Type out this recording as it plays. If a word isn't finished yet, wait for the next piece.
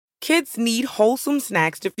Kids need wholesome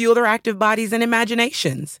snacks to fuel their active bodies and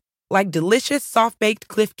imaginations, like delicious soft-baked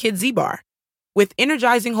Cliff Kid Z-Bar. With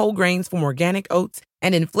energizing whole grains from organic oats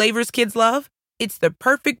and in flavors kids love, it's the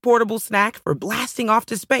perfect portable snack for blasting off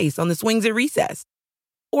to space on the swings at recess.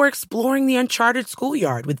 Or exploring the uncharted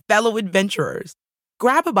schoolyard with fellow adventurers.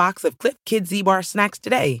 Grab a box of Cliff Kid Z-Bar snacks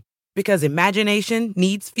today, because imagination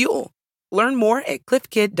needs fuel. Learn more at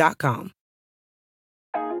cliffkid.com.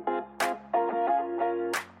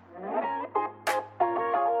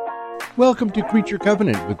 Welcome to Creature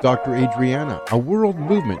Covenant with Dr. Adriana, a world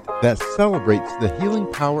movement that celebrates the healing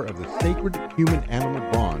power of the sacred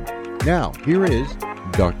human-animal bond. Now, here is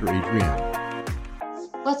Dr. Adriana.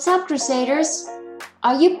 What's up, Crusaders?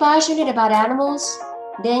 Are you passionate about animals?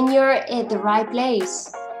 Then you're at the right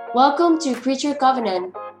place. Welcome to Creature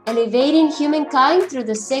Covenant, elevating humankind through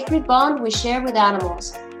the sacred bond we share with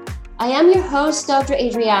animals. I am your host, Dr.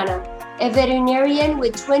 Adriana, a veterinarian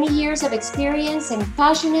with 20 years of experience and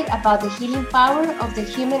passionate about the healing power of the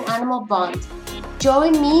human-animal bond.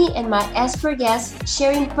 Join me and my expert guests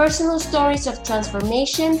sharing personal stories of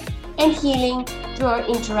transformation and healing through our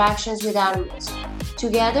interactions with animals.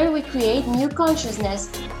 Together, we create new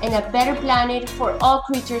consciousness and a better planet for all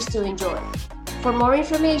creatures to enjoy. For more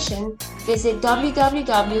information, visit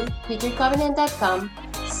www.creaturecovenant.com,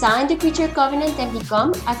 sign the Creature Covenant, and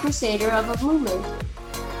become a crusader of a movement.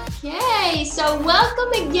 Okay, so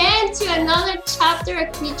welcome again to another chapter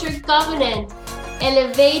of Creature Covenant,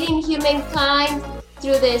 elevating humankind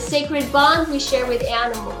through the sacred bond we share with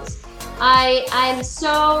animals. I am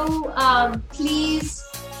so pleased,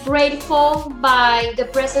 grateful by the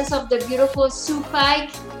presence of the beautiful Sue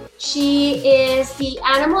Pike. She is the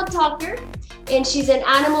animal talker, and she's an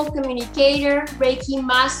animal communicator, Reiki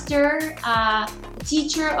master,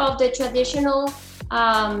 teacher of the traditional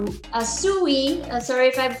Usui, sorry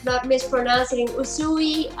if I'm not mispronouncing,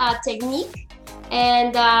 Usui technique.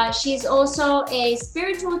 And she's also a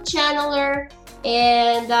spiritual channeler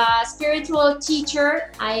and spiritual teacher.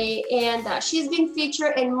 She's been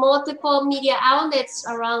featured in multiple media outlets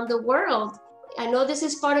around the world. I know this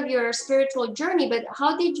is part of your spiritual journey, but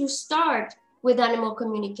how did you start with animal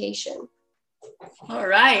communication? All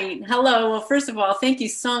right. Hello. Well, first of all, thank you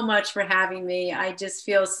so much for having me. I just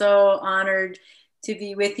feel so honored to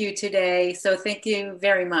be with you today. So thank you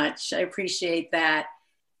very much. I appreciate that.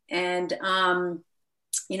 And, I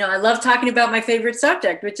love talking about my favorite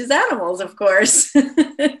subject, which is animals, of course.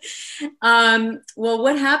 Well,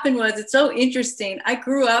 what happened was, it's so interesting. I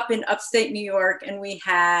grew up in upstate New York, and we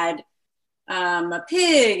had a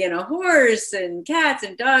pig and a horse and cats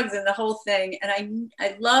and dogs and the whole thing. And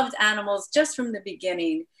I loved animals just from the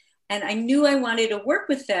beginning. And I knew I wanted to work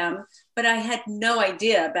with them, but I had no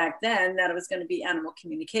idea back then that it was going to be animal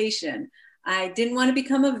communication. I didn't want to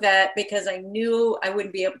become a vet because I knew I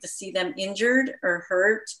wouldn't be able to see them injured or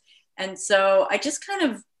hurt. And so I just kind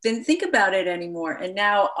of didn't think about it anymore. And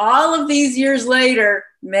now, all of these years later,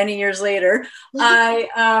 many years later,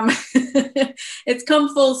 it's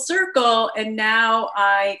come full circle, and now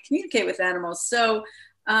I communicate with animals. So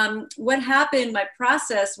what happened, my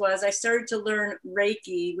process was, I started to learn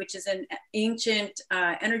Reiki, which is an ancient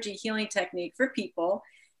energy healing technique for people.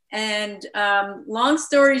 And long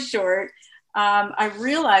story short, I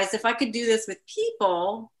realized if I could do this with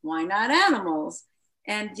people, why not animals?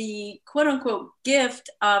 And the quote unquote gift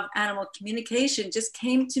of animal communication just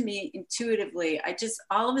came to me intuitively.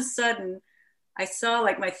 All of a sudden, I saw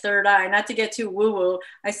like my third eye, not to get too woo-woo.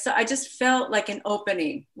 I just felt like an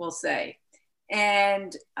opening, we'll say.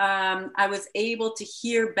 And I was able to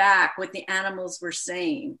hear back what the animals were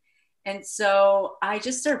saying. And so I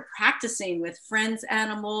just started practicing with friends'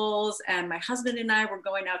 animals, and my husband and I were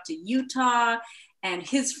going out to Utah, and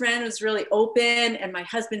his friend was really open. And my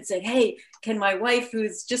husband said, hey, can my wife,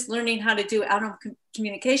 who's just learning how to do animal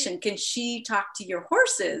communication, can she talk to your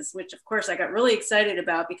horses? Which of course I got really excited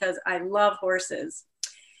about because I love horses.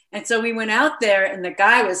 And so we went out there, and the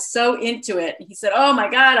guy was so into it. He said, oh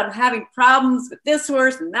my God, I'm having problems with this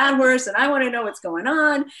horse and that horse, and I want to know what's going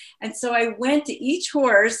on. And so I went to each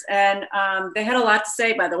horse, and they had a lot to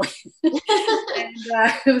say, by the way. And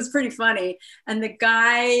it was pretty funny. And the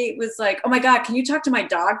guy was like, oh my God, can you talk to my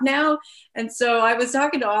dog now? And so I was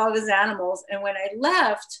talking to all of his animals. And when I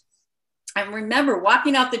left, I remember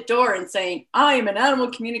walking out the door and saying, I am an animal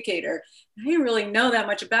communicator. I didn't really know that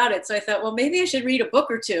much about it. So I thought, well, maybe I should read a book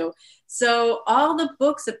or two. So all the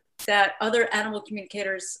books that other animal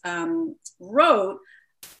communicators wrote,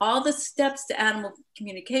 all the steps to animal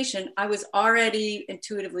communication, I was already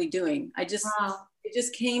intuitively doing. It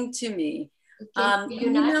just came to me.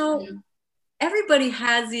 Everybody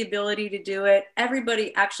has the ability to do it.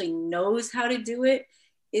 Everybody actually knows how to do it.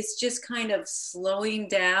 it's just kind of slowing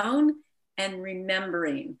down and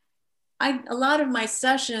remembering. A lot of my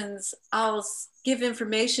sessions, I'll give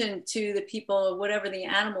information to the people, whatever the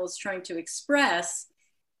animal is trying to express.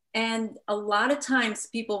 And a lot of times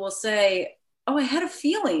people will say, oh, I had a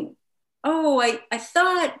feeling. Oh, I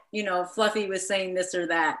thought, Fluffy was saying this or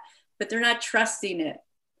that, but they're not trusting it.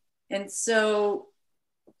 And so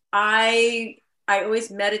I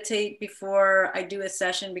always meditate before I do a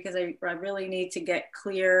session because I really need to get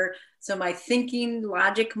clear so my thinking,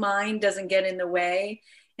 logic mind doesn't get in the way.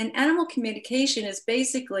 And animal communication is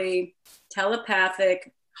basically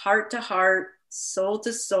telepathic, heart to heart, soul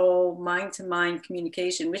to soul, mind to mind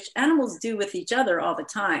communication, which animals do with each other all the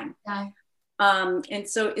time. Yeah. And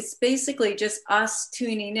so it's basically just us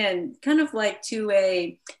tuning in, kind of like to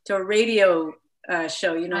a radio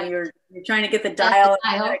show. Right. You're trying to get the dial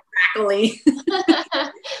crackly,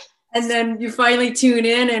 and then you finally tune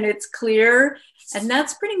in and it's clear. And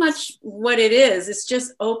that's pretty much what it is. It's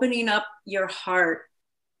just opening up your heart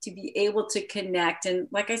to be able to connect. And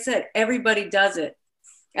like I said, everybody does it.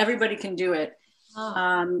 Everybody can do it.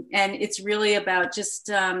 Oh. And it's really about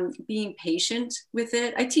just being patient with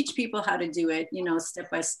it. I teach people how to do it, step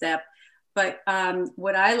by step. But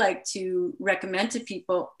what I like to recommend to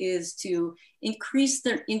people is to increase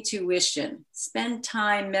their intuition, spend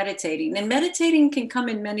time meditating. And meditating can come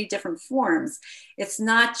in many different forms. It's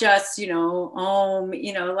not just, a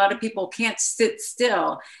lot of people can't sit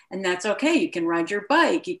still, and that's okay. You can ride your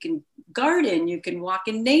bike, you can garden, you can walk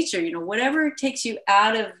in nature, whatever takes you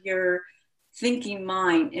out of your thinking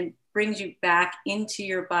mind and brings you back into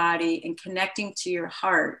your body and connecting to your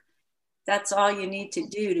heart. That's all you need to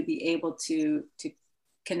do to be able to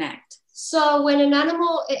connect. So when an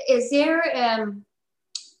animal is there,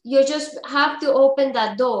 you just have to open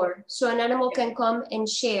that door so an animal can come and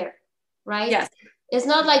share, right? Yes. It's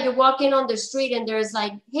not like you're walking on the street and there's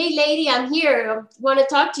like, hey lady, I'm here, I want to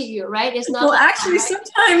talk to you, right? It's not. Well, actually, that,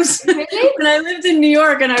 right? Sometimes really? When I lived in New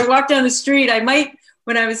York and I walked down the street,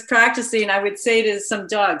 when I was practicing, I would say to some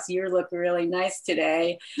dogs, you look really nice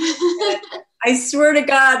today. I swear to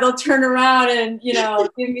God, they'll turn around and,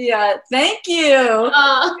 give me a thank you.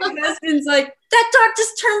 My husband's like, that dog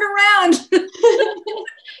just turned around.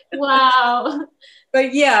 Wow.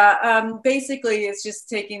 But yeah, basically it's just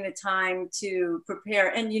taking the time to prepare.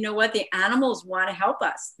 And you know what? The animals want to help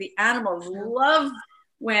us. The animals love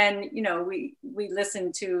when, we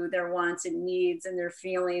listen to their wants and needs and their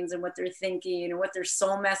feelings and what they're thinking and what their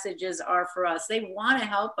soul messages are for us. They want to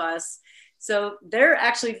help us. So they're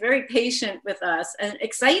actually very patient with us and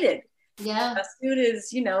excited. Yeah. As soon as,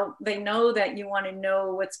 they know that you want to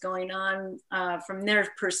know what's going on from their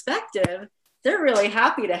perspective, they're really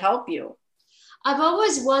happy to help you. I've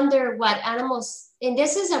always wondered what animals, and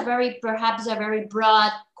this is perhaps a very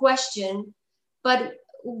broad question, but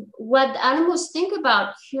what animals think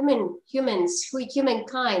about humans,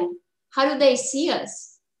 humankind. How do they see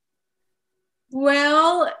us?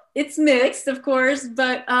 Well, it's mixed, of course,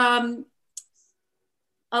 but a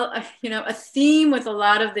theme with a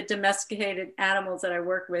lot of the domesticated animals that I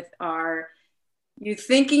work with are you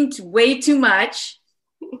thinking way too much.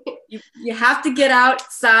 You have to get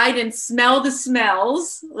outside and smell the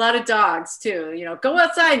smells. A lot of dogs too, go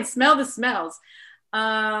outside and smell the smells.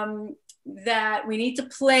 That we need to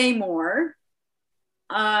play more.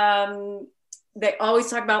 They always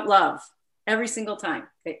talk about love every single time.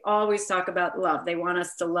 They always talk about love. They want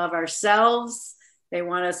us to love ourselves. They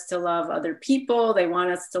want us to love other people. They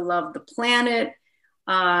want us to love the planet.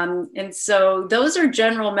 And so those are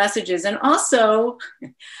general messages. And also,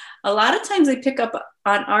 a lot of times they pick up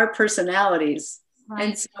on our personalities. Right.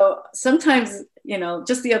 And so sometimes,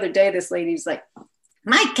 just the other day, this lady's like,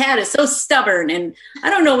 my cat is so stubborn and I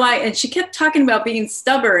don't know why. And she kept talking about being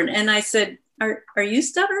stubborn. And I said, are you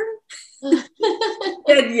stubborn?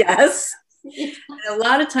 And yes. And a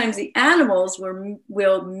lot of times the animals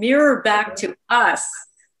will mirror back to us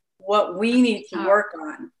what we need to work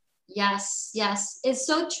on. Yes. It's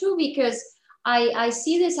so true because I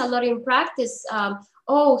see this a lot in practice.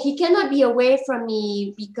 He cannot be away from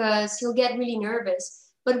me because he'll get really nervous.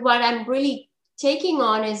 But what I'm really taking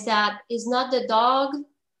on is that is not the dog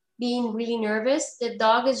being really nervous. The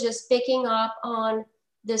dog is just picking up on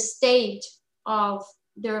the state of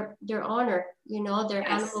their owner, their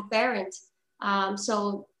animal parent.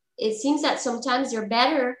 So it seems that sometimes they're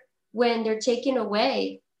better when they're taken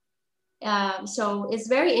away. So it's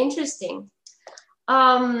very interesting.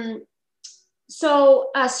 So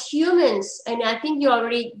as humans, and I think you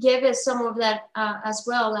already gave us some of that as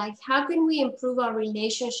well, like how can we improve our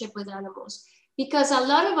relationship with animals? Because a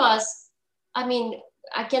lot of us, I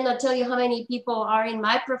cannot tell you how many people are in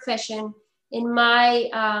my profession in my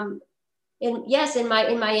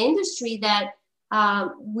in my industry that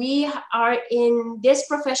we are in this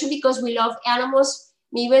profession because we love animals,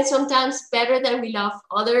 even sometimes better than we love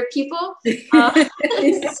other people.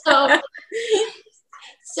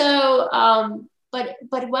 So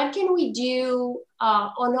but what can we do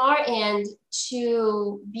on our end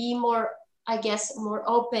to be more, I guess, more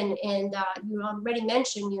open? And you already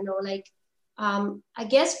mentioned, like, I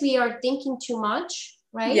guess we are thinking too much,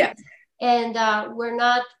 right? Yeah. And we're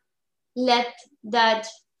not let that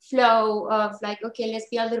flow of like, okay, let's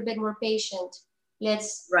be a little bit more patient.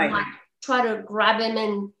 Let's not try to grab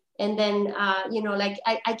him and then, like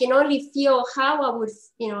I can only feel how I would,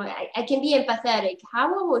 I can be empathetic,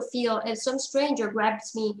 how I would feel if some stranger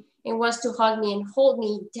grabs me and wants to hug me and hold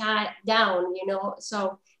me down,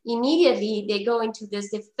 so immediately they go into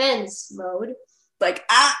this defense mode. Like,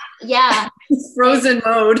 yeah, frozen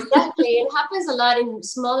mode. Exactly. It happens a lot in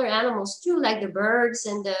smaller animals too, like the birds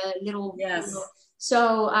and the little,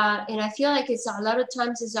 so, and I feel like it's a lot of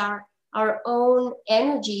times is our own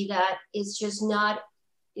energy that is just not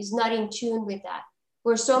in tune with that.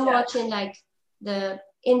 We're so much in like the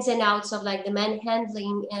ins and outs of like the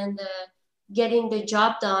manhandling and the getting the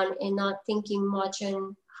job done and not thinking much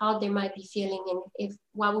on how they might be feeling and if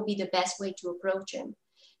what would be the best way to approach them.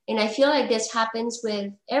 And I feel like this happens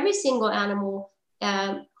with every single animal,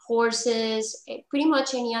 horses, pretty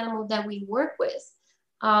much any animal that we work with.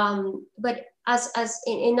 But as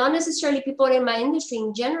and not necessarily people in my industry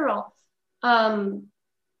in general,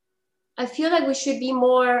 I feel like we should be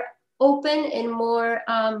more open and more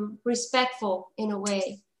respectful in a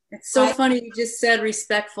way. It's so funny you just said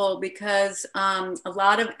respectful because a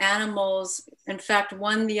lot of animals, in fact,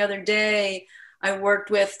 one the other day I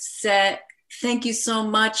worked with said, "Thank you so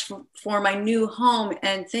much for my new home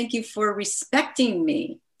and thank you for respecting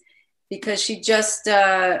me," because she just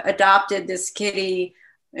adopted this kitty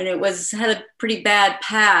and it had a pretty bad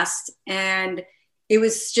past, and it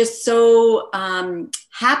was just so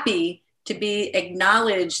happy to be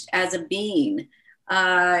acknowledged as a being.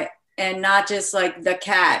 And not just like the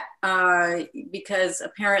cat, because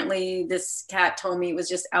apparently this cat told me it was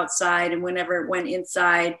just outside, and whenever it went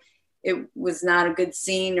inside, it was not a good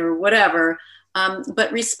scene or whatever.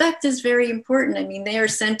 But respect is very important. I mean, they are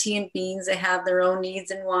sentient beings. They have their own needs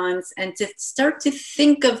and wants, and to start to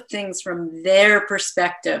think of things from their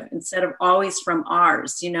perspective instead of always from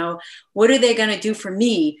ours. What are they going to do for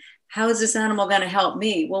me? How is this animal going to help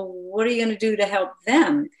me? Well, what are you going to do to help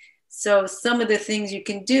them? So some of the things you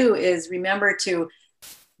can do is remember to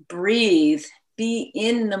breathe, be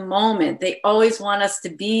in the moment. They always want us to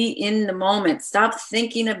be in the moment. Stop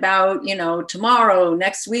thinking about, tomorrow,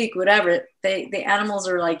 next week, whatever. The animals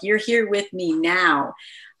are like, you're here with me now.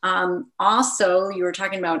 Also, you were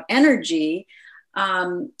talking about energy.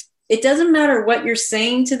 It doesn't matter what you're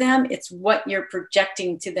saying to them. It's what you're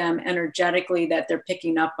projecting to them energetically that they're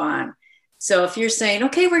picking up on. So if you're saying,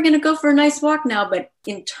 okay, we're going to go for a nice walk now, but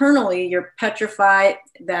internally you're petrified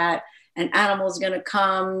that an animal is going to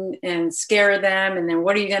come and scare them. And then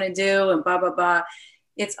what are you going to do? And blah, blah, blah.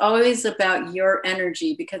 It's always about your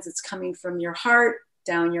energy because it's coming from your heart,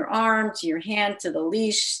 down your arm, to your hand, to the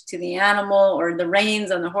leash, to the animal or the reins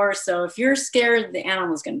on the horse. So if you're scared, the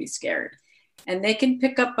animal is going to be scared. And they can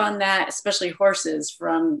pick up on that, especially horses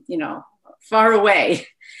from, far away.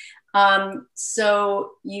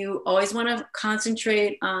 So you always want to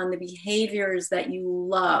concentrate on the behaviors that you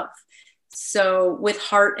love. So with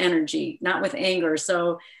heart energy, not with anger.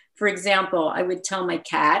 So for example, I would tell my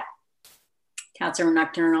cats are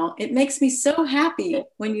nocturnal. It makes me so happy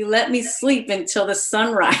when you let me sleep until the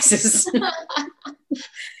sun rises.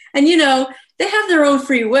 And, they have their own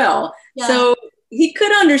free will. Yeah. So he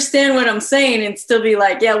could understand what I'm saying and still be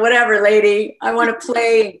like, yeah, whatever, lady, I want to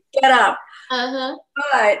play, get up. Uh-huh.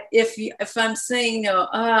 But if I'm saying,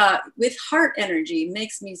 with heart energy, it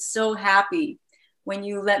makes me so happy when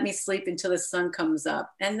you let me sleep until the sun comes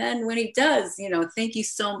up. And then when he does,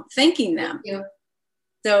 thanking them. Thank you.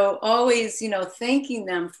 So always, thanking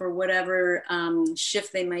them for whatever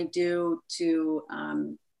shift they might do to,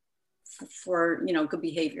 for good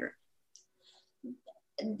behavior.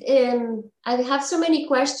 I have so many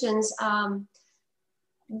questions.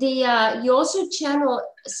 You also channel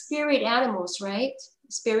spirit animals, right?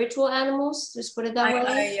 Spiritual animals, just put it that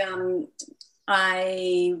way.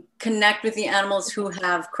 I connect with the animals who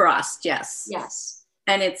have crossed, yes. Yes.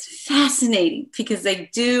 And it's fascinating because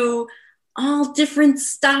they do all different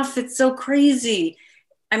stuff. It's so crazy.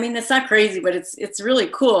 I mean, it's not crazy, but it's really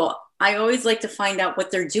cool. I always like to find out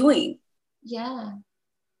what they're doing. Yeah.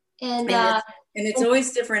 And it's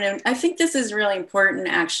always different. And I think this is really important,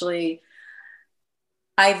 actually.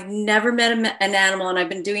 I've never met an animal, and I've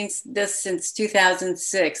been doing this since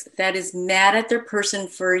 2006, that is mad at their person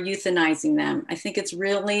for euthanizing them. I think it's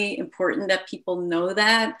really important that people know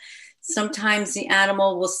that. Sometimes the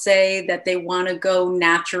animal will say that they want to go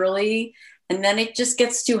naturally, and then it just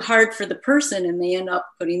gets too hard for the person and they end up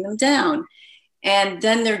putting them down. And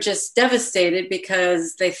then they're just devastated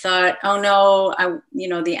because they thought, oh no,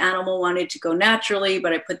 the animal wanted to go naturally,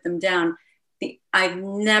 but I put them down. I've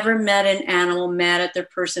never met an animal mad at their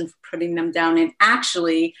person for putting them down. And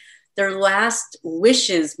actually, their last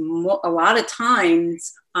wishes, a lot of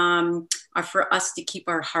times, are for us to keep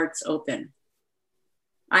our hearts open.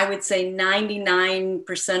 I would say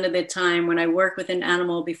 99% of the time when I work with an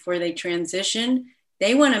animal before they transition,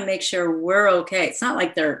 they want to make sure we're okay. It's not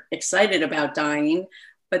like they're excited about dying,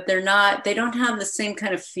 but they don't have the same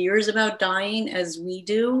kind of fears about dying as we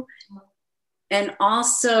do. And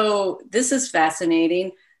also, this is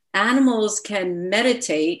fascinating, animals can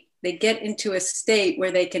meditate. They get into a state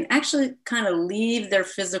where they can actually kind of leave their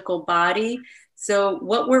physical body. So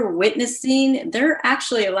what we're witnessing, they're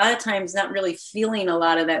actually a lot of times not really feeling a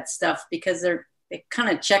lot of that stuff because they kind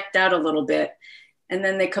of checked out a little bit. And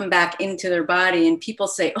then they come back into their body and people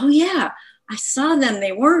say, oh yeah, I saw them.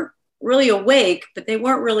 They weren't really awake, but they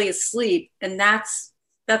weren't really asleep. And that's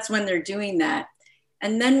when they're doing that.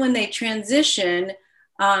 And then when they transition,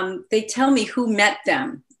 they tell me who met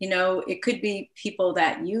them. It could be people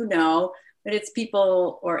that but it's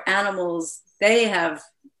people or animals they have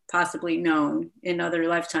possibly known in other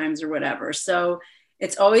lifetimes or whatever. So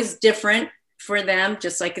it's always different for them,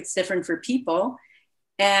 just like it's different for people.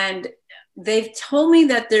 And they've told me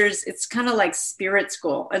that it's kind of like spirit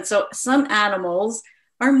school. And so some animals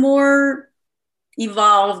are more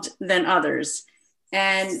evolved than others.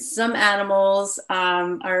 And some animals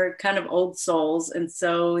are kind of old souls. And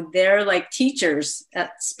so they're like teachers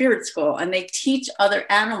at spirit school, and they teach other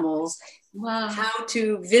animals how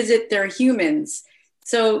to visit their humans.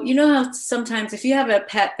 So how sometimes if you have a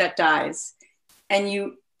pet that dies and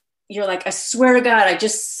you're like, I swear to God, I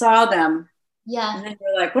just saw them. Yeah. And then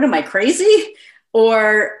you're like, what am I, crazy?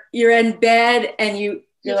 Or you're in bed and you're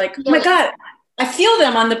like, oh my God, I feel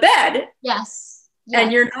them on the bed. Yes.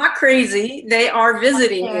 And you're not crazy. They are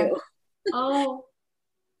visiting you. Oh.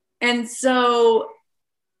 And so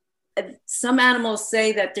some animals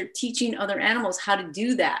say that they're teaching other animals how to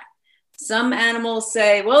do that. Some animals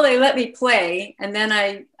say, well, they let me play, and then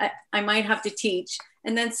I might have to teach.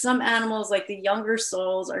 And then some animals, like the younger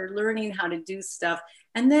souls, are learning how to do stuff.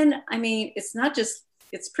 And then,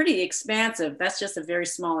 it's pretty expansive. That's just a very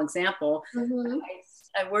small example. Mm-hmm.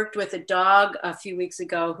 I worked with a dog a few weeks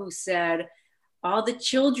ago who said, all the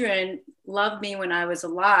children loved me when I was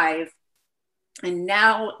alive. And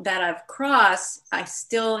now that I've crossed, I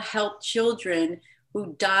still help children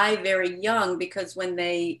who die very young because when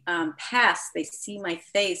they pass, they see my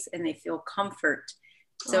face and they feel comfort.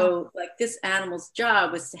 So like this animal's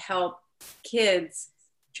job was to help kids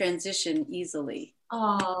transition easily.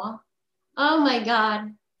 Oh my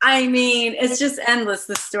God. It's just endless,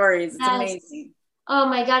 the stories. It's amazing. Oh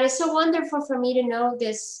my God, it's so wonderful for me to know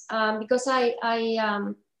this because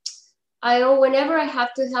whenever I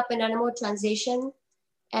have to help an animal transition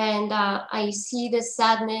and I see the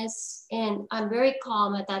sadness and I'm very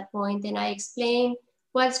calm at that point and I explain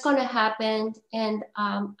what's going to happen. And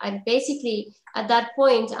I basically, at that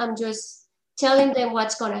point, I'm just telling them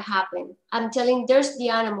what's going to happen. I'm telling there's the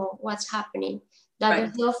animal, what's happening, that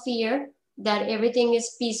there's no fear, that everything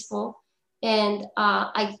is peaceful. And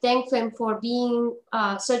I thank them for being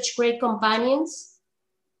such great companions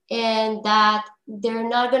and that they're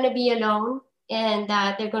not going to be alone and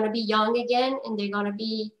that they're going to be young again and there's going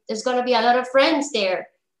to be a lot of friends there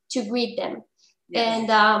to greet them. Yes.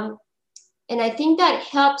 And I think that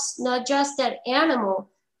helps not just that animal,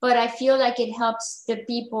 but I feel like it helps the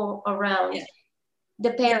people around,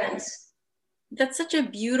 the parents. That's such a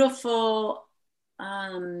beautiful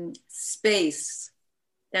space.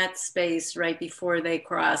 That space right before they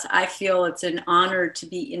cross. I feel it's an honor to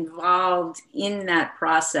be involved in that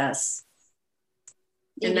process.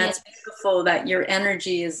 And that's beautiful that your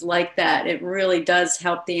energy is like that. It really does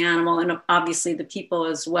help the animal and obviously the people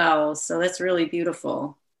as well. So that's really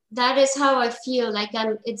beautiful. That is how I feel like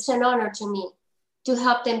it's an honor to me to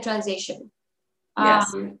help them transition.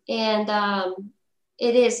 Yes. It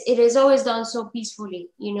is always done so peacefully,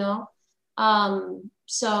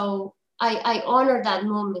 so I honor that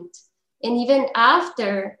moment. And even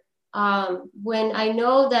after, when I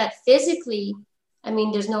know that physically,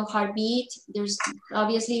 there's no heartbeat,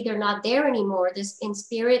 obviously they're not there anymore. In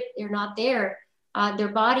spirit, they're not there. Their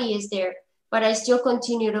body is there, but I still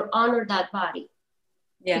continue to honor that body.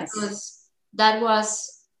 Yes. Because that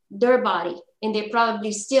was their body, and they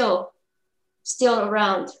probably still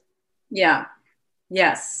around. Yeah.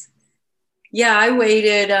 Yes. Yeah, I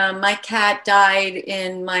waited. My cat died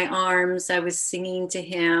in my arms. I was singing to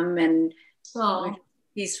him and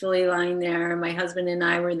peacefully lying there. My husband and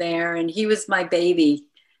I were there, and he was my baby.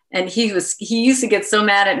 And he used to get so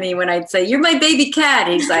mad at me when I'd say, "You're my baby cat."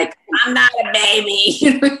 He's like, "I'm not a baby."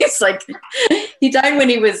 It's like, he died when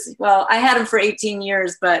he was, well, I had him for 18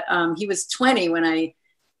 years, but he was 20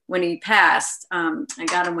 when he passed. I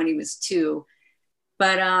got him when he was 2.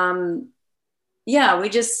 But yeah, we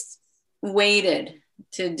just waited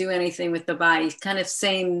to do anything with the body. Kind of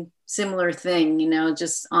similar thing,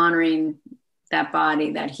 just honoring that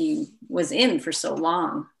body that he was in for so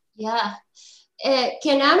long. Yeah.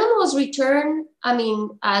 Can animals return,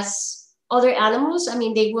 as other animals?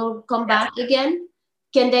 They will come back again.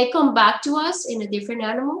 Can they come back to us in a different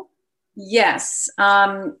animal? Yes.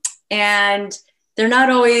 And they're not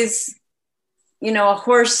always, a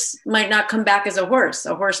horse might not come back as a horse.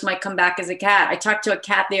 A horse might come back as a cat. I talked to a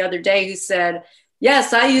cat the other day who said,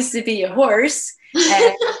 "Yes, I used to be a horse.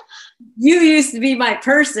 And you used to be my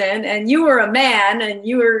person, and you were a man, and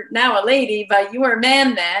you were now a lady, but you were a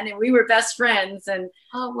man then, and we were best friends." And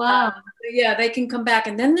oh, wow. Yeah, they can come back.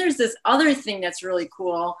 And then there's this other thing that's really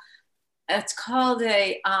cool. It's called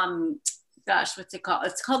what's it called?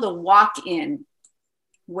 It's called a walk-in,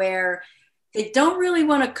 where they don't really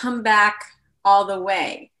want to come back all the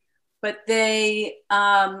way, but they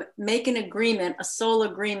make an agreement, a soul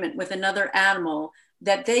agreement with another animal,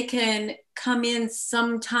 that they can come in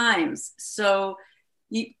sometimes. So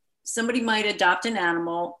somebody might adopt an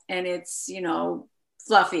animal, and it's,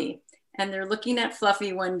 Fluffy, and they're looking at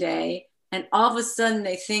Fluffy one day, and all of a sudden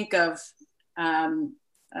they think of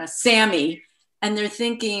Sammy, and they're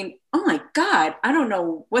thinking, "Oh my God, I don't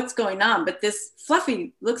know what's going on, but this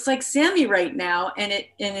Fluffy looks like Sammy right now, and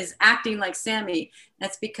is acting like Sammy."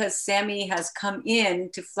 That's because Sammy has come in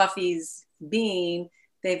to Fluffy's being.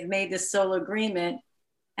 They've made this soul agreement,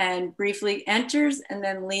 and briefly enters and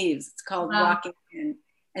then leaves. It's called walking in.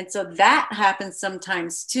 And so that happens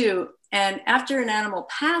sometimes too. And after an animal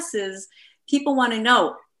passes, people want to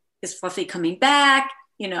know, is Fluffy coming back?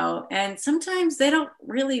 And sometimes they don't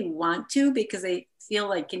really want to, because they feel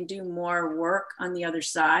like can do more work on the other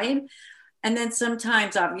side. And then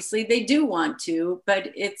sometimes obviously they do want to,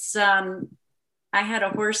 but it's, I had a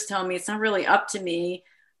horse tell me, it's not really up to me.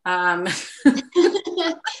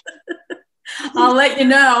 I'll let you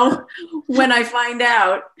know when I find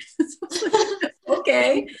out.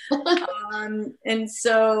 Okay. And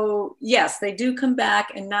so, yes, they do come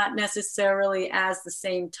back, and not necessarily as the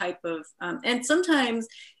same type of, and sometimes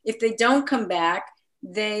if they don't come back,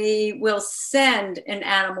 they will send an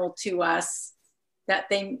animal to us that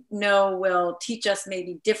they know will teach us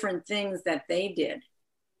maybe different things that they did.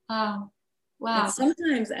 Wow. And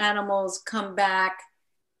sometimes animals come back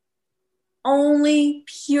only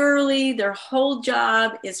purely, their whole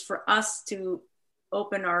job is for us to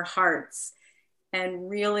open our hearts and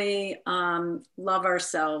really love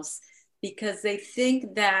ourselves, because they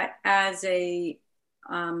think that as an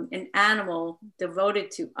animal devoted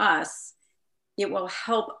to us, it will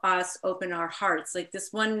help us open our hearts. Like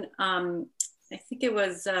this one, I think it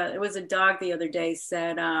was a dog the other day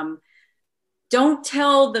said, "Don't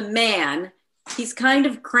tell the man, he's kind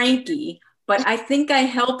of cranky, but I think I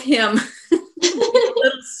help him be a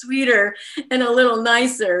little sweeter and a little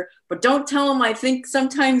nicer. But don't tell him I think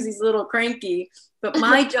sometimes he's a little cranky. But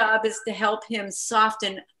my job is to help him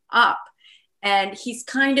soften up. And he's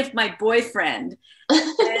kind of my boyfriend."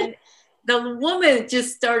 And the woman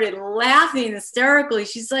just started laughing hysterically.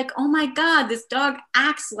 She's like, "Oh my God, this dog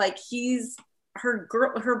acts like he's her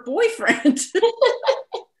boyfriend."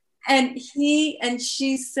 And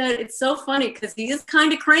she said, "It's so funny because he is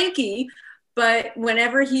kind of cranky, but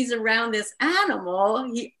whenever he's around this animal,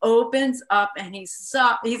 he opens up and he's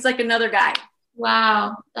soft. He's like another guy."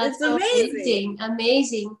 Wow, that's so amazing.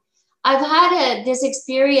 Amazing. I've had this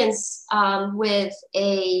experience with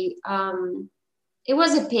it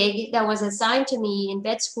was a pig that was assigned to me in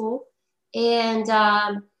vet school, and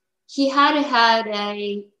he had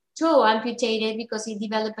a toe amputated because he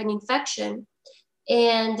developed an infection,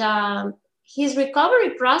 and his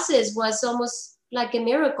recovery process was almost like a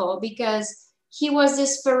miracle, because he was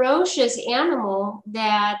this ferocious animal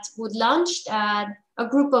that would lunge at a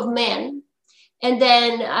group of men. And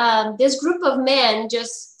then this group of men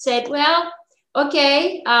just said, "Well,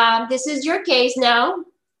 okay, this is your case now.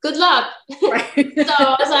 Good luck." Right. So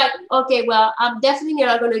I was like, okay, well, I'm definitely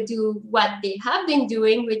not going to do what they have been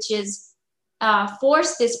doing, which is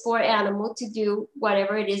force this poor animal to do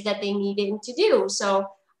whatever it is that they need him to do. So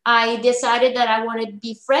I decided that I wanted to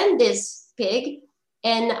befriend this pig,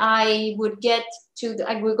 and I would go to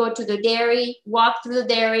the dairy, walk through the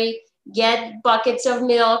dairy, get buckets of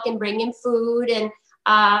milk and bring him food. And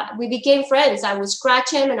we became friends. I would scratch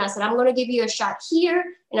him and I said, I'm going to give you a shot here,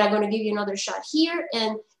 and I'm going to give you another shot here.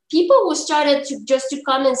 And people who started to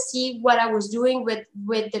come and see what I was doing with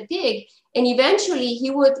the pig. And eventually he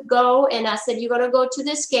would go, and I said, you're going to go to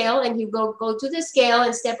the scale, and he would go to the scale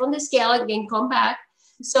and step on the scale and then come back.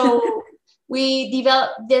 So we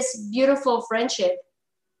developed this beautiful friendship.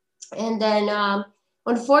 And then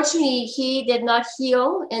unfortunately he did not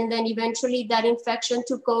heal, and then eventually that infection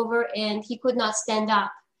took over and he could not stand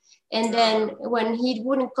up. And then when he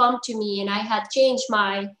wouldn't come to me, and I had changed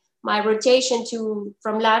my rotation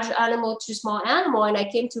from large animal to small animal, and I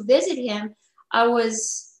came to visit him, I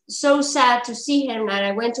was so sad to see him, and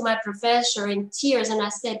I went to my professor in tears, and I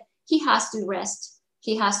said, he has to rest.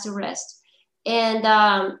 He has to rest. And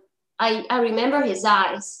I remember his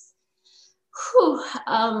eyes. Whew,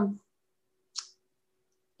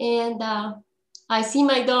 and I see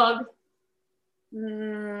my dog.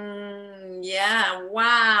 Yeah,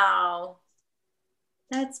 wow.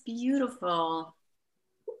 That's beautiful.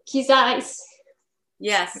 His eyes.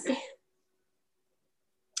 Yes.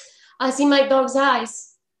 I see my dog's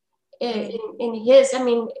eyes in his. I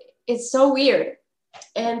mean, it's so weird.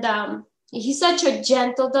 And he's such a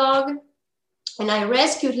gentle dog. And I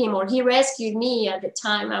rescued him, or he rescued me at the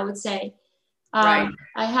time, I would say. Right.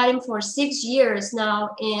 I had him for 6 years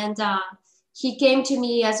now, and he came to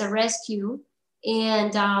me as a rescue.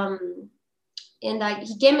 And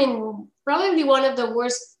he came in probably one of the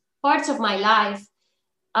worst parts of my life.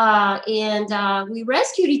 And we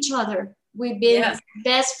rescued each other. We've been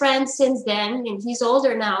best friends since then, and he's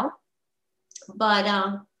older now. But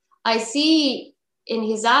I see in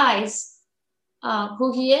his eyes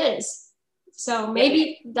who he is. So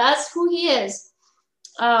maybe that's who he is.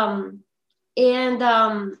 I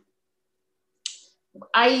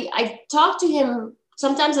talk to him.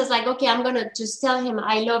 Sometimes I was like, okay, I'm going to just tell him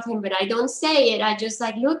I love him, but I don't say it. I just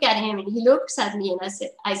like look at him, and he looks at me, and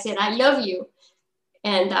I said, I love you.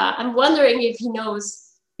 And I'm wondering if he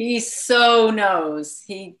knows. He so knows.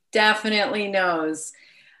 He definitely knows.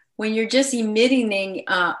 When you're just emitting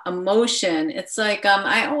emotion, it's like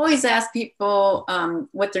I always ask people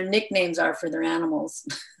what their nicknames are for their animals.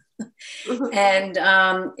 And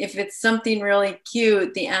if it's something really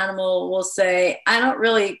cute, the animal will say, I don't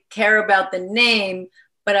really care about the name,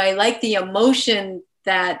 but I like the emotion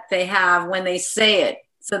that they have when they say it.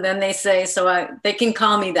 So then they say, they can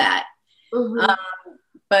call me that. Mm-hmm.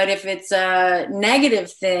 But if it's a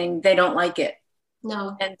negative thing, they don't like it.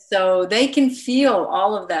 No. And so they can feel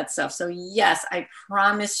all of that stuff. So yes, I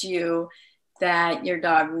promise you that your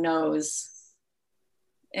dog knows.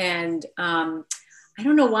 And I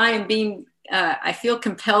don't know why I feel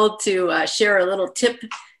compelled to share a little tip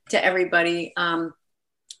to everybody. In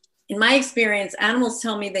my experience, animals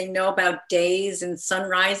tell me they know about days and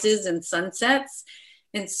sunrises and sunsets.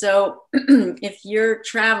 And so if you're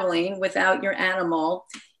traveling without your animal,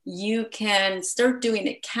 you can start doing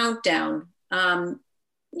a countdown.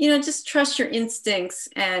 Just trust your instincts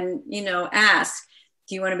and, ask,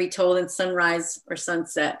 do you want to be told in sunrise or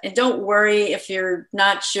sunset? And don't worry if you're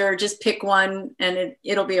not sure, just pick one and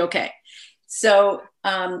it'll be okay. So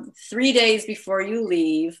 3 days before you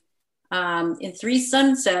leave, in 3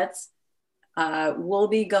 sunsets, we'll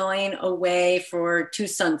be going away for 2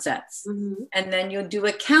 sunsets. Mm-hmm. And then you'll do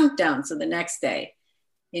a countdown. So the next day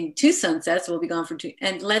in 2 sunsets, we'll be gone for 2,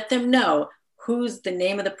 and let them know who's the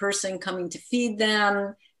name of the person coming to feed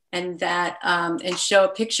them, and that, and show a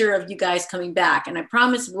picture of you guys coming back. And I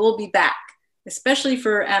promise we'll be back, especially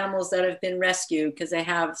for animals that have been rescued, because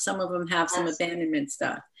some of them have some abandonment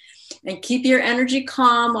stuff. And keep your energy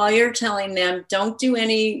calm while you're telling them. Don't do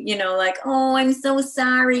any, like, oh, I'm so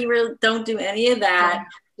sorry. Don't do any of that.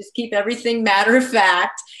 Just keep everything matter of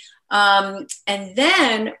fact. And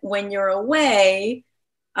then when you're away,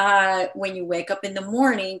 when you wake up in the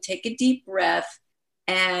morning, take a deep breath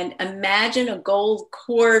and imagine a gold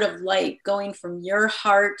cord of light going from your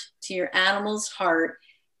heart to your animal's heart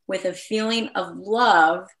with a feeling of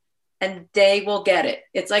love. And they will get it.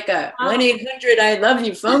 It's like a 1-800 I love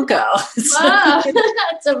you phone call. Wow,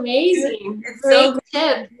 that's amazing. It's Great so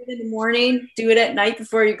tip. do it in the morning, do it at night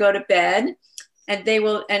before you go to bed. And they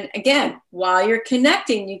will, and again, while you're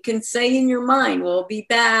connecting, you can say in your mind, we'll be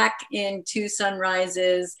back in 2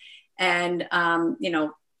 sunrises, and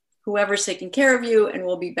whoever's taking care of you, and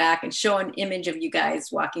we'll be back, and show an image of you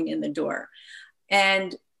guys walking in the door.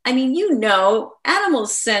 And I mean,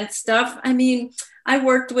 animals sense stuff. I mean, I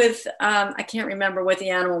worked with, I can't remember what the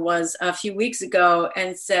animal was a few weeks ago,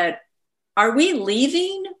 and said, "Are we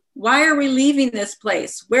leaving? Why are we leaving this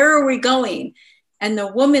place? Where are we going?" And the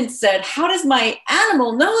woman said, "How does my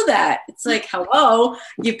animal know that?" It's like, hello,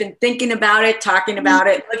 you've been thinking about it, talking about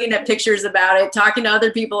it, looking at pictures about it, talking to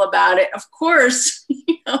other people about it. Of course,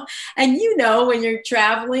 and when you're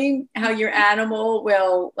traveling, how your animal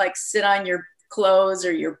will like sit on your clothes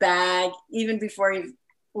or your bag, even before you've,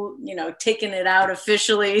 taken it out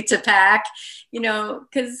officially to pack,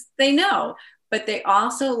 because they know, but they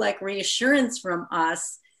also like reassurance from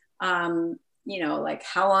us, like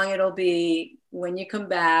how long it'll be, when you come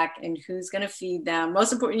back, and who's going to feed them.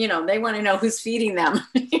 Most important, they want to know who's feeding them.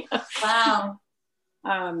 Wow.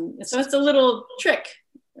 So it's a little trick.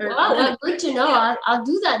 Wow, well, good to know. I'll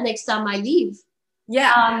do that next time I leave.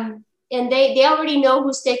 Yeah. And they already know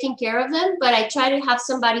who's taking care of them, but I try to have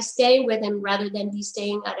somebody stay with them rather than be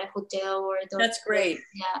staying at a hotel or a dorm. That's great.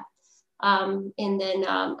 Yeah. And then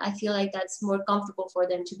I feel like that's more comfortable for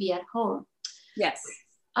them to be at home. Yes.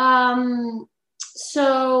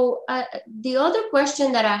 So the other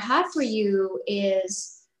question that I have for you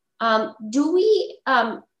is, I've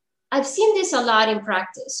seen this a lot in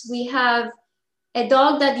practice. We have a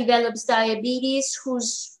dog that develops diabetes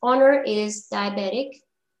whose owner is diabetic.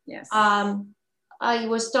 Yes. I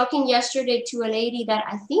was talking yesterday to a lady that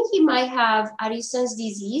I think he might have Addison's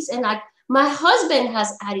disease, and like my husband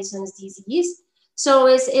has Addison's disease. So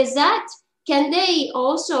is that, can they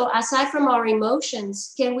also, aside from our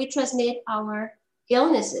emotions, can we transmit our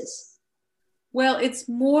illnesses? Well, it's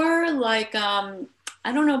more like, I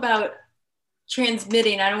don't know about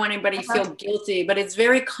transmitting. I don't want anybody to feel guilty, but it's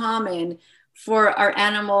very common for our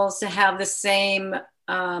animals to have the same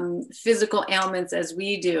physical ailments as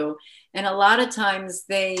we do. And a lot of times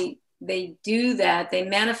they do that, they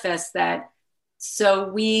manifest that. So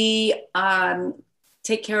we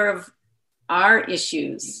take care of our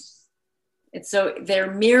issues. And so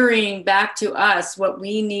they're mirroring back to us what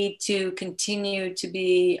we need to continue to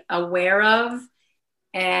be aware of.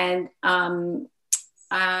 And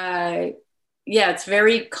it's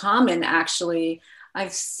very common, actually.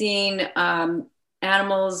 I've seen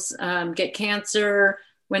animals get cancer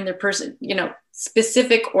when they're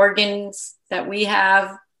specific organs that we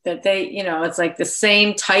have, that they, it's like the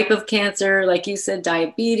same type of cancer, like you said,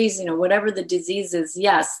 diabetes, whatever the disease is.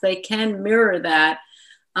 Yes, they can mirror that.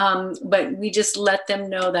 But we just let them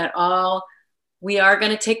know that we are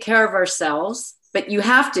going to take care of ourselves, but you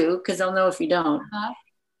have to, because they'll know if you don't. Uh-huh.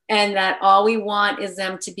 And that all we want is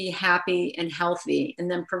them to be happy and healthy,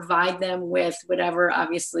 and then provide them with whatever,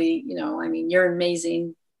 obviously, you're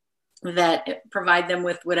amazing, that provide them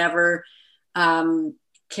with whatever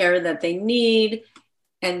care that they need.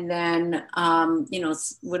 And then,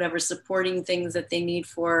 whatever supporting things that they need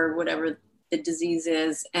for whatever the disease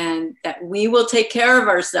is, and that we will take care of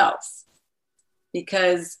ourselves,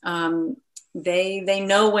 because they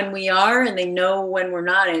know when we are, and they know when we're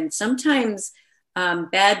not. And sometimes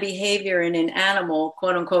bad behavior in an animal,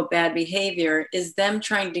 quote unquote, bad behavior, is them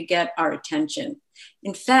trying to get our attention.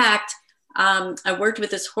 In fact, I worked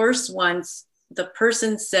with this horse once. The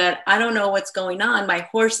person said, "I don't know what's going on. My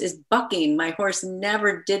horse is bucking. My horse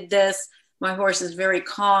never did this. My horse is very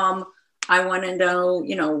calm. I want to know,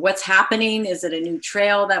 what's happening. Is it a new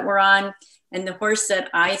trail that we're on?" And the horse said,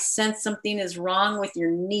 "I sense something is wrong with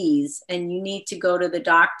your knees, and you need to go to the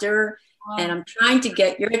doctor. Wow. And I'm trying to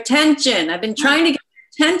get your attention. I've been trying to get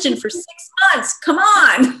your attention for 6 months. Come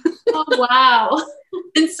on." Oh, wow.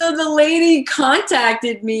 And so the lady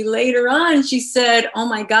contacted me later on. She said, "Oh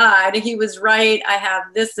my God, he was right. I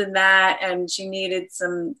have this and that." And she needed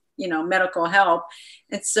some, medical help.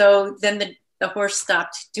 And so then the horse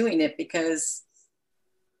stopped doing it because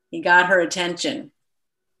he got her attention.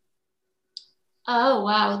 Oh,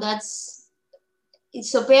 wow.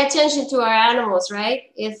 So pay attention to our animals,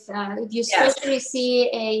 right? If you especially see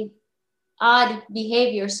a odd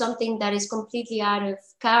behavior, something that is completely out of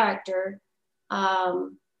character,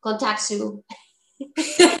 kontaksu.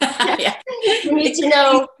 You need to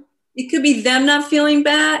know. It could be them not feeling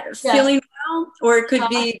feeling well, or it could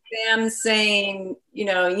be them saying, you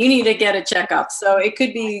need to get a checkup. So it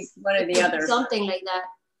could be one or the other. Something like that.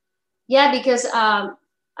 Yeah, because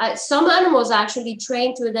some animals actually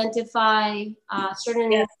train to identify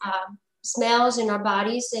certain smells in our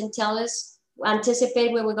bodies and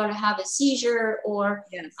anticipate when we're going to have a seizure or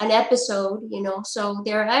an episode, so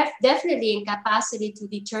they're definitely in capacity to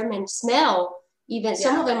determine smell. Even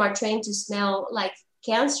some of them are trained to smell like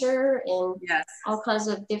cancer and all kinds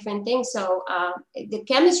of different things. So the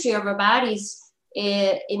chemistry of our bodies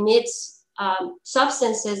emits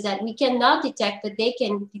substances that we cannot detect, but they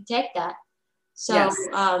can detect that. So Yes.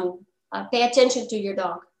 Pay attention to your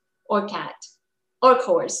dog or cat or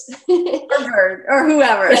horse or bird or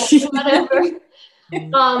whoever. Yeah, whatever.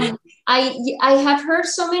 I have heard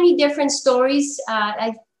so many different stories.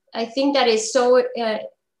 I think that is so. I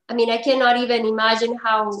mean, I cannot even imagine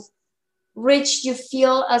how rich you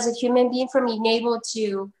feel as a human being from being able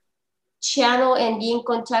to channel and be in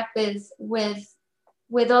contact with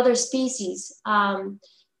other species.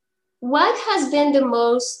 What has been the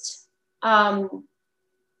most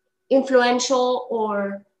influential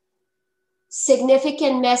or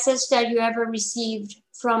significant message that you ever received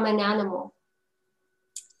from an animal?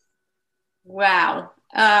 Wow.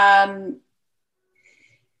 Well,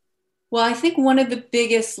 I think one of the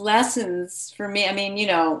biggest lessons for me, I mean, you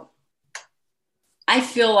know, I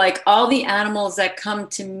feel like all the animals that come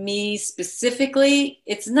to me specifically,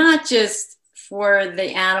 it's not just for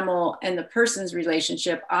the animal and the person's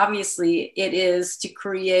relationship. Obviously, it is to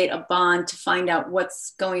create a bond, to find out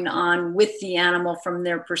what's going on with the animal from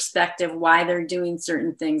their perspective, why they're doing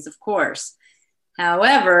certain things, of course.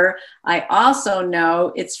 However, I also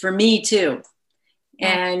know it's for me too.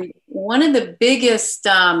 And one of the biggest,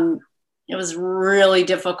 it was really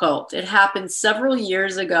difficult. It happened several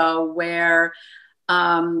years ago where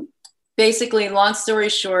basically, long story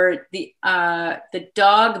short, the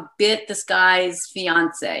dog bit this guy's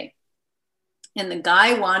fiance. And the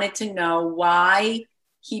guy wanted to know why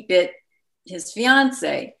he bit his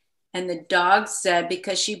fiance. And the dog said,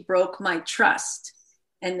 because she broke my trust.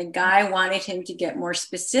 And the guy wanted him to get more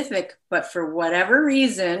specific, but for whatever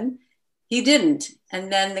reason, he didn't.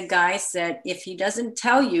 And then the guy said, if he doesn't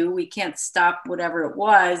tell you, we can't stop whatever it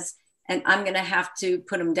was, and I'm going to have to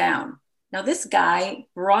put him down. Now, this guy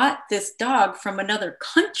brought this dog from another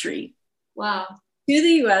country Wow. to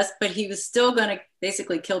the US, but he was still going to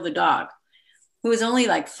basically kill the dog, who was only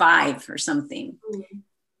like 5 or something.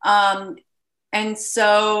 And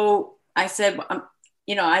so I said,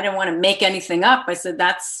 you know, I didn't want to make anything up. I said,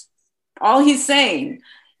 that's all he's saying.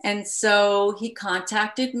 And so he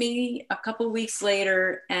contacted me a couple of weeks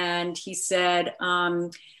later, and he said,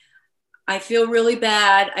 I feel really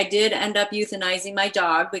bad. I did end up euthanizing my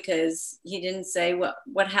dog because he didn't say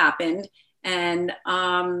what happened. And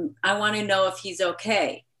I want to know if he's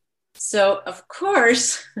okay. So, of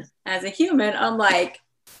course, as a human, I'm like,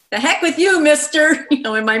 the heck with you, mister. You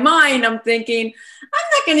know, in my mind, I'm thinking,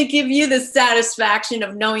 I'm not going to give you the satisfaction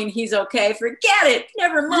of knowing he's okay. Forget it.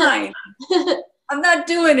 Never mind. I'm not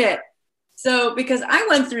doing it. So, because I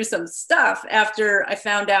went through some stuff after I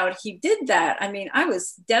found out he did that. I mean, I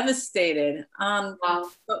was devastated. Wow.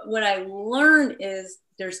 But what I learned is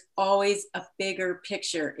there's always a bigger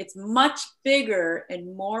picture. It's much bigger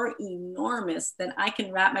and more enormous than I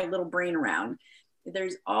can wrap my little brain around.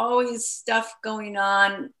 There's always stuff going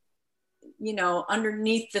on, you know,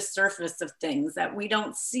 underneath the surface of things that we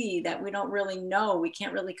don't see, that we don't really know, we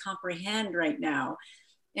can't really comprehend right now.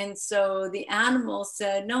 And so the animal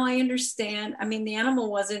said, no, I understand. I mean, the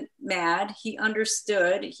animal wasn't mad. He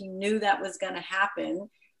understood. He knew that was going to happen.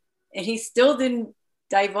 And he still didn't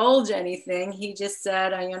divulge anything. He just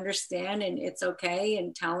said, I understand and it's okay,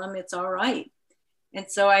 and tell him it's all right. And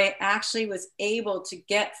so I actually was able to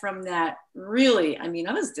get from that really, I mean,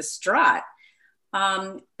 I was distraught.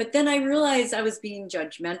 But then I realized I was being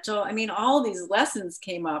judgmental. I mean, all these lessons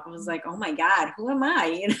came up. I was like, oh my God, who am I?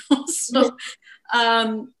 You know, so,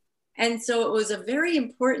 and so it was a very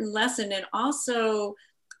important lesson, and also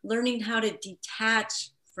learning how to detach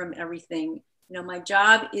from everything. You know, my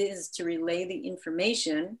job is to relay the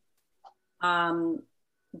information,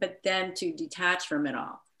 but then to detach from it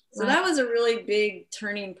all. So that was a really big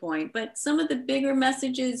turning point. But some of the bigger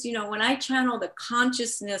messages, you know, when I channel the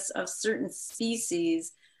consciousness of certain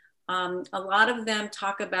species, a lot of them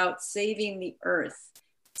talk about saving the earth,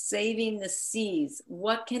 saving the seas.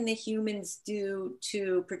 What can the humans do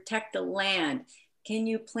to protect the land? Can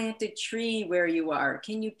you plant a tree where you are?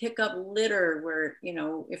 Can you pick up litter where, you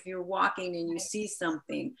know, if you're walking and you see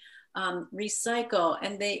something? Recycle.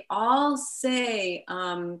 And they all say,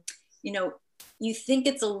 you know, you think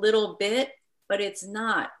it's a little bit, but it's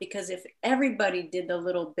not, because if everybody did the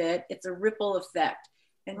little bit, it's a ripple effect.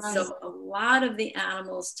 And so a lot of the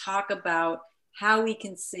animals talk about how we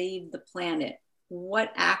can save the planet.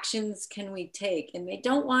 What actions can we take? And they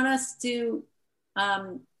don't want us to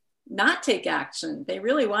not take action. They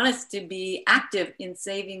really want us to be active in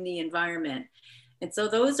saving the environment. And so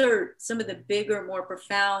those are some of the bigger, more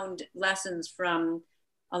profound lessons from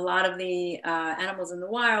a lot of the animals in the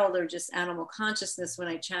wild, or just animal consciousness. When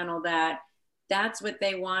I channel that, that's what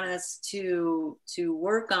they want us to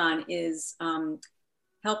work on, is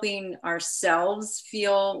helping ourselves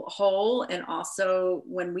feel whole. And also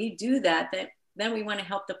when we do that, then we want to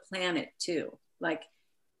help the planet too. Like,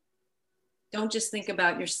 don't just think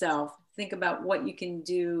about yourself, think about what you can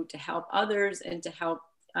do to help others and to help,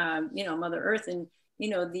 Mother Earth. And,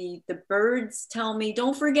 the birds tell me,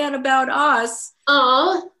 don't forget about us.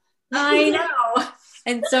 Oh, I know.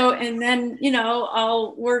 And then,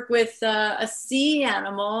 I'll work with a sea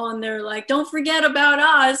animal and they're like, don't forget about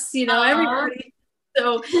us, everybody.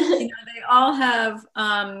 So, they all have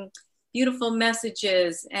beautiful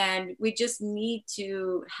messages, and we just need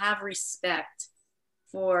to have respect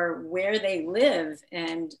for where they live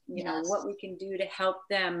and, what we can do to help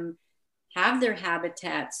them have their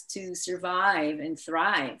habitats to survive and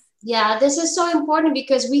thrive. Yeah, this is so important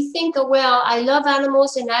because we think, well, I love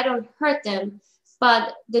animals and I don't hurt them.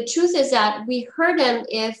 But the truth is that we hurt them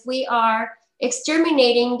if we are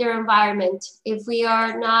exterminating their environment, if we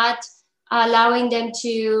are not allowing them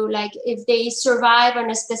to, like, if they survive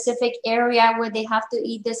on a specific area where they have to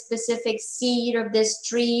eat the specific seed of this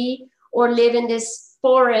tree or live in this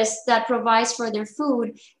forest that provides for their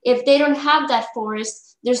food. If they don't have that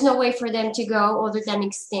forest, there's no way for them to go other than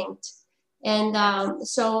extinct. And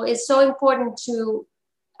so it's so important to,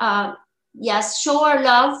 show our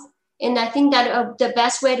love. And I think that the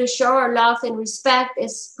best way to show our love and respect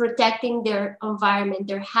is protecting their environment,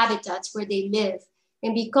 their habitats where they live,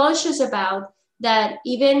 and be conscious about that.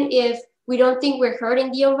 Even if we don't think we're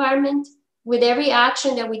hurting the environment, with every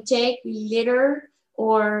action that we take, we litter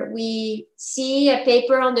or we see a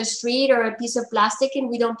paper on the street or a piece of plastic and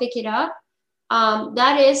we don't pick it up,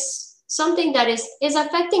 that is something that is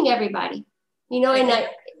affecting everybody, and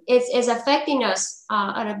it's affecting us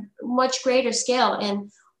at a much greater scale.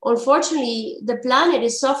 And unfortunately, the planet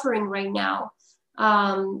is suffering right now.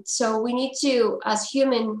 So we need to, as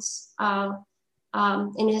humans,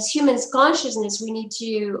 and as humans' consciousness, we need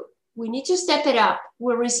to step it up.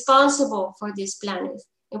 We're responsible for this planet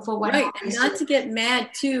and for what happens. And not to get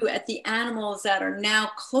mad too at the animals that are now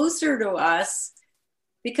closer to us,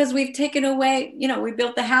 because we've taken away, we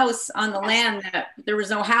built the house on the land that there was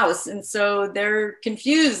no house. And so they're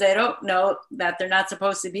confused. They don't know that they're not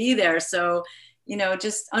supposed to be there. So,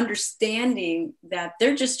 just understanding that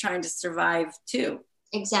they're just trying to survive too.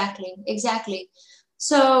 Exactly.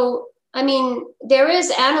 So, I mean, there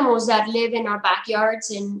is animals that live in our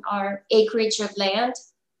backyards, in our acreage of land.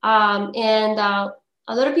 And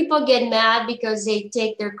a lot of people get mad because they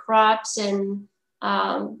take their crops and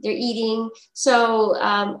they're eating.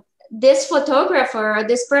 So this photographer,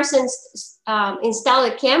 this person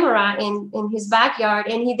installed a camera in his backyard,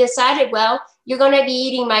 and he decided, well, you're going to be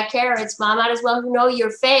eating my carrots, Mom. I might as well know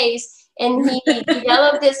your face. And he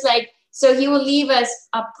developed this, so he will leave us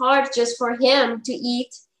a part just for him to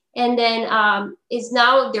eat. And then it's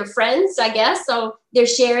now they're friends, I guess. So they're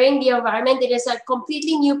sharing the environment. It is a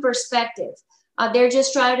completely new perspective. They're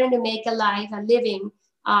just trying to make a living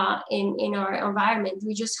in our environment.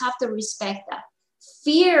 We just have to respect that.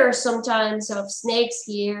 Fear sometimes of snakes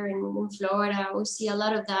here in Florida. We see a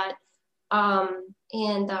lot of that.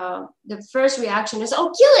 And the first reaction is,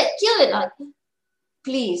 oh, kill it.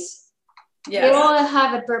 Please. Yes. They all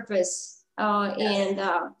have a purpose. And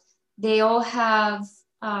they all have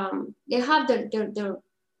the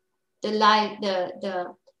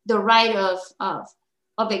right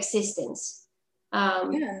of existence.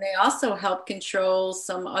 And they also help control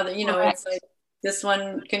some other, it's like this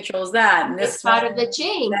one controls that, and this it's part of the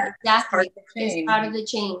chain. Exactly. It's part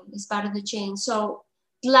of the chain. So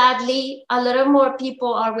gladly, a lot of more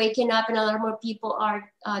people are waking up, and a lot more people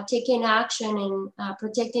are taking action and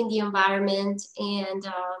protecting the environment. And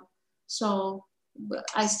so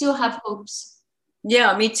I still have hopes.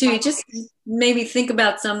 Yeah, me too. Just maybe think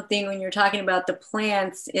about something when you're talking about the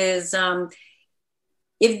plants is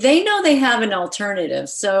if they know they have an alternative.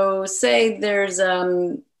 So say there's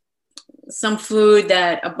some food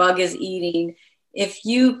that a bug is eating. If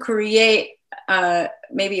you create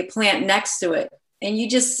maybe a plant next to it, and you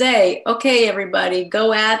just say, okay, everybody,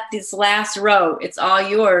 go at this last row. It's all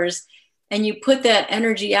yours. And you put that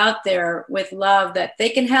energy out there with love that they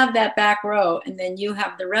can have that back row, and then you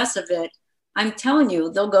have the rest of it. I'm telling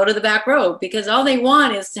you, they'll go to the back row because all they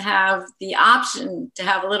want is to have the option to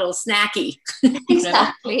have a little snacky.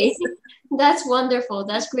 Exactly. That's wonderful.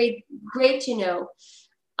 That's great to know.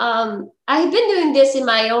 I've been doing this in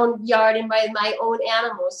my own yard and my own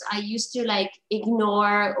animals. I used to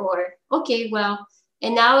ignore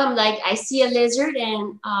and now I'm I see a lizard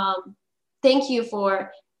and thank you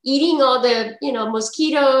for eating all the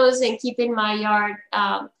mosquitoes and keeping my yard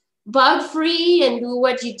bug free, and do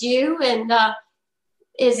what you do. And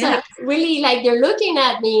It's like really like they're looking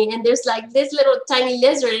at me, and there's like this little tiny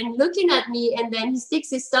lizard and looking at me, and then he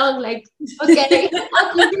sticks his tongue like, okay,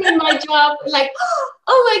 I'm doing my job. Like,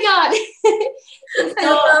 oh my God.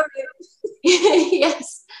 I love it.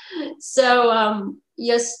 Yes. So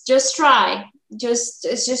yes, just try. Just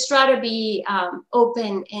try to be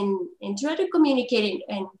open and try to communicate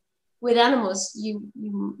and with animals. You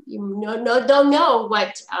don't know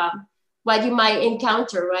what you might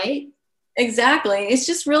encounter, right? Exactly. It's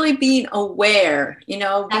just really being aware, being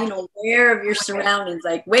aware of your surroundings.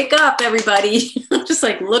 Like, wake up, everybody. Just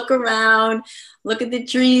like look around, look at the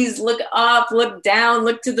trees, look up, look down,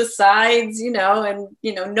 look to the sides, and,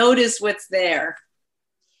 notice what's there.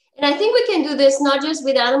 And I think we can do this not just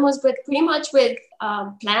with animals, but pretty much with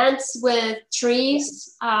plants, with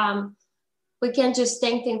trees. We can just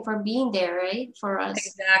thank them for being there, right? For us.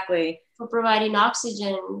 Exactly. For providing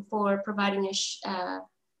oxygen, for providing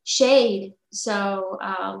shade. So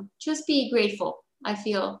just be grateful, I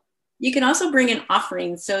feel. You can also bring an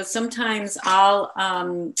offering. So sometimes I'll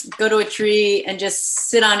go to a tree and just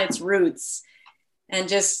sit on its roots and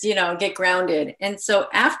just, get grounded. And so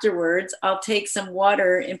afterwards, I'll take some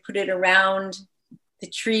water and put it around the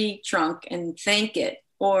tree trunk and thank it.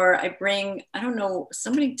 Or I don't know,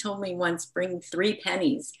 somebody told me once, bring 3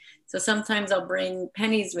 pennies. So sometimes I'll bring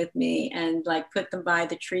pennies with me and like put them by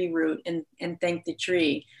the tree root and thank the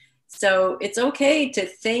tree. So it's okay to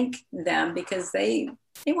thank them because they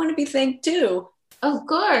want to be thanked too. Of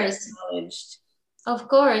course. Acknowledged. Of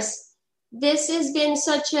course. This has been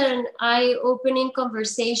such an eye-opening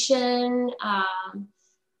conversation.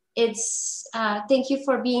 Thank you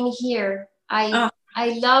for being here. I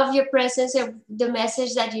love your presence and the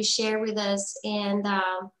message that you share with us. And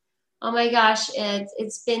oh my gosh,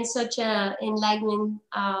 it's been such an enlightenment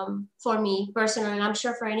for me personally. And I'm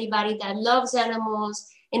sure for anybody that loves animals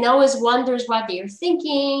and always wonders what they're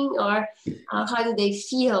thinking or how do they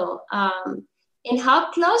feel. And how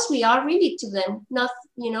close we are really to them,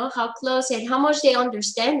 how close and how much they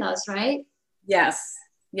understand us, right? Yes,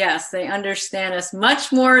 they understand us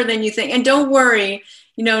much more than you think. And don't worry,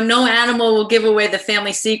 no animal will give away the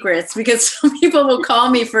family secrets, because some people will call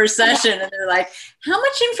me for a session and they're like, how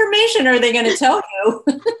much information are they going to tell you?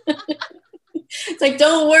 It's like,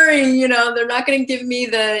 don't worry, they're not going to give me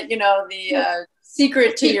the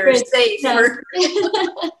secret to your safe.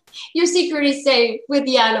 Your secret is safe with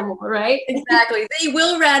the animal, right? Exactly. They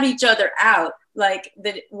will rat each other out. Like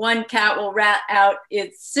the one cat will rat out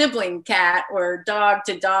its sibling cat, or dog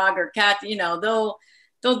to dog, or cat, they'll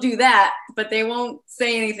do that, but they won't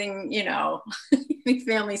say anything,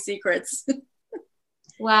 family secrets.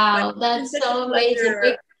 Wow, that's so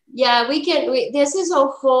amazing. This is a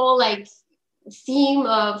whole like theme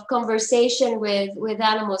of conversation with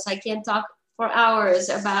animals. I can talk for hours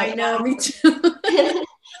about it. I know, me too.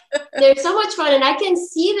 They're so much fun, and I can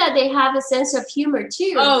see that they have a sense of humor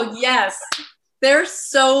too. Oh yes, they're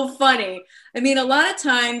so funny. I mean, a lot of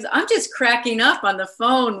times I'm just cracking up on the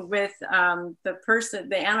phone with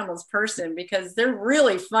the animal's person, because they're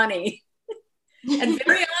really funny and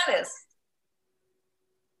very honest.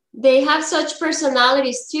 They have such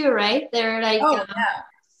personalities too, right? They're like, yeah.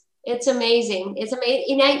 It's amazing. It's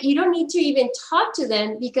amazing. And you don't need to even talk to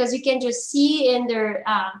them, because you can just see in their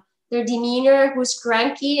demeanor who's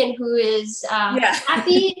cranky and who is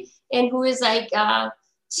happy and who is like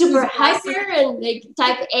super hyper and like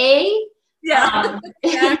type A. Yeah,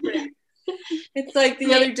 exactly. It's like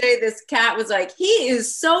the other day, this cat was like, he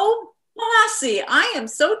is so bossy. I am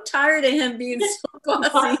so tired of him being so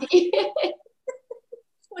bossy.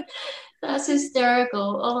 That's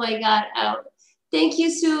hysterical. Oh my God. Thank you,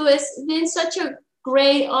 Sue. It's been such a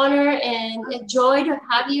great honor and a joy to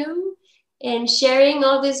have you and sharing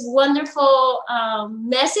all these wonderful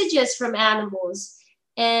messages from animals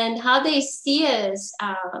and how they see us.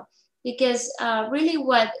 Because really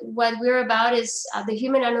what we're about is the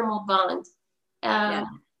human-animal bond.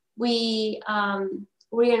 We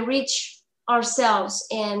enrich ourselves,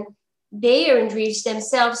 and they enrich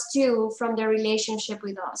themselves too from their relationship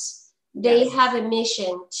with us. They have a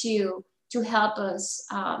mission to help us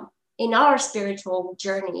in our spiritual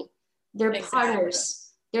journey. They're partners.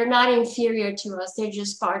 They're not inferior to us. They're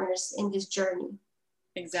just partners in this journey.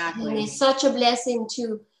 Exactly. And it's such a blessing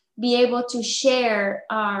to be able to share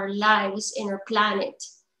our lives in our planet,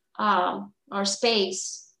 our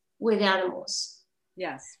space with animals.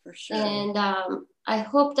 Yes, for sure. And I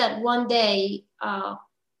hope that one day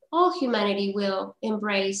all humanity will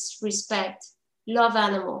embrace, respect, love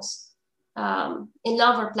animals, and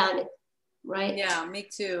love our planet, right? Yeah, me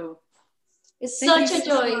too. It's such a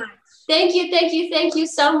joy. Thank you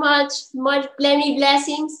so much. Many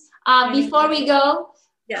blessings. Before we go,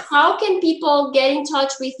 Yes. How can people get in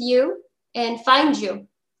touch with you and find you?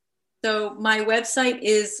 So my website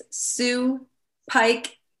is Sue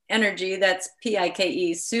Pike Energy. That's Pike,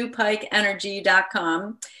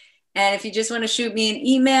 SuePikeEnergy.com. And if you just want to shoot me an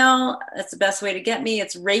email, that's the best way to get me.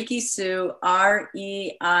 It's Reiki Sue,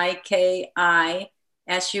 Reikisue,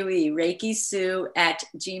 Reiki Sue at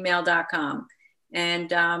gmail.com.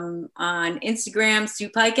 And on Instagram, Sue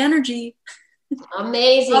Pike Energy.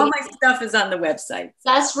 Amazing. All my stuff is on the website.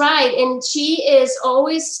 That's right. And she is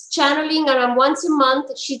always channeling around once a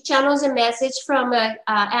month. She channels a message from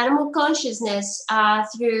animal consciousness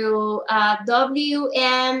through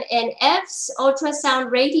WMNF's ultrasound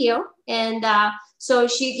radio. And so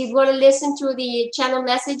if you want to listen to the channel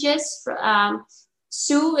messages,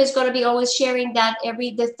 Sue is going to be always sharing that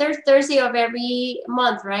the third Thursday of every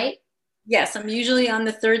month, right? Yes, I'm usually on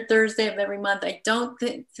the third Thursday of every month. I don't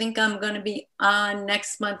think I'm going to be on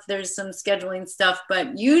next month. There's some scheduling stuff,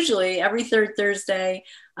 but usually every third Thursday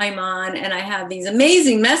I'm on, and I have these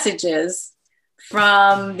amazing messages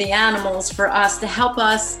from the animals for us to help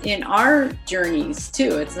us in our journeys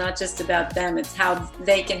too. It's not just about them. It's how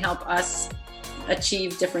they can help us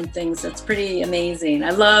achieve different things. That's pretty amazing.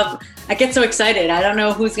 I get so excited. I don't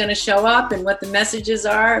know who's going to show up and what the messages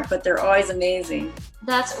are, but they're always amazing.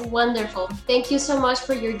 That's wonderful. Thank you so much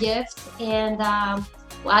for your gift. And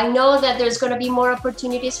I know that there's going to be more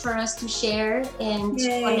opportunities for us to share and to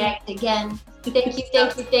connect again. Thank you,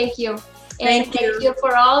 thank you, thank you. And thank you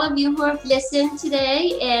for all of you who have listened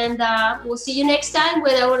today. And we'll see you next time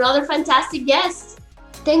with another fantastic guest.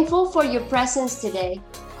 Thankful for your presence today.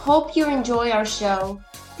 Hope you enjoy our show.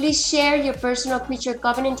 Please share your personal Creature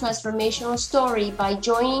Covenant transformational story by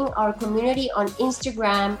joining our community on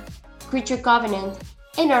Instagram, Creature Covenant,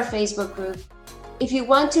 and our Facebook group. If you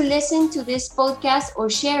want to listen to this podcast or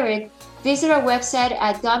share it, visit our website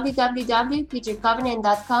at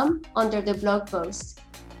www.creaturecovenant.com under the blog post.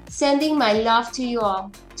 Sending my love to you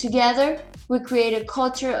all. Together, we create a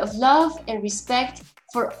culture of love and respect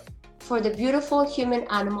for the beautiful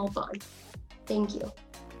human-animal bond. Thank you.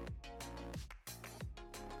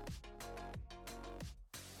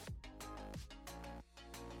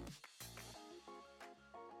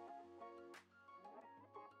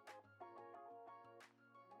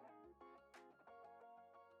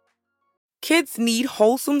 Kids need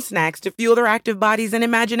wholesome snacks to fuel their active bodies and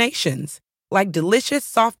imaginations, like delicious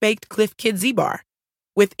soft-baked Cliff Kid Z-Bar.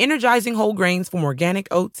 With energizing whole grains from organic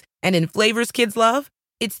oats and in flavors kids love,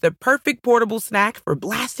 it's the perfect portable snack for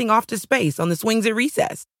blasting off to space on the swings at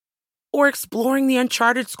recess. Or exploring the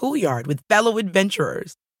uncharted schoolyard with fellow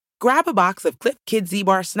adventurers. Grab a box of Cliff Kid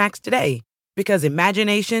Z-Bar snacks today, because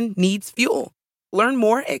imagination needs fuel. Learn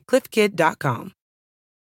more at cliffkid.com.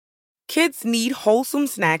 Kids need wholesome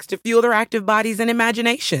snacks to fuel their active bodies and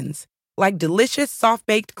imaginations, like delicious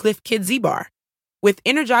soft-baked Cliff Kid Z-Bar. With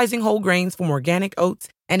energizing whole grains from organic oats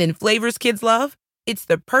and in flavors kids love, it's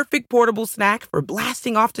the perfect portable snack for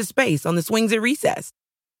blasting off to space on the swings at recess.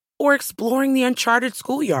 Or exploring the uncharted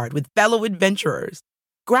schoolyard with fellow adventurers.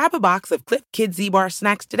 Grab a box of Cliff Kid Z-Bar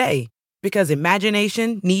snacks today, because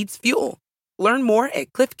imagination needs fuel. Learn more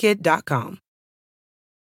at cliffkid.com.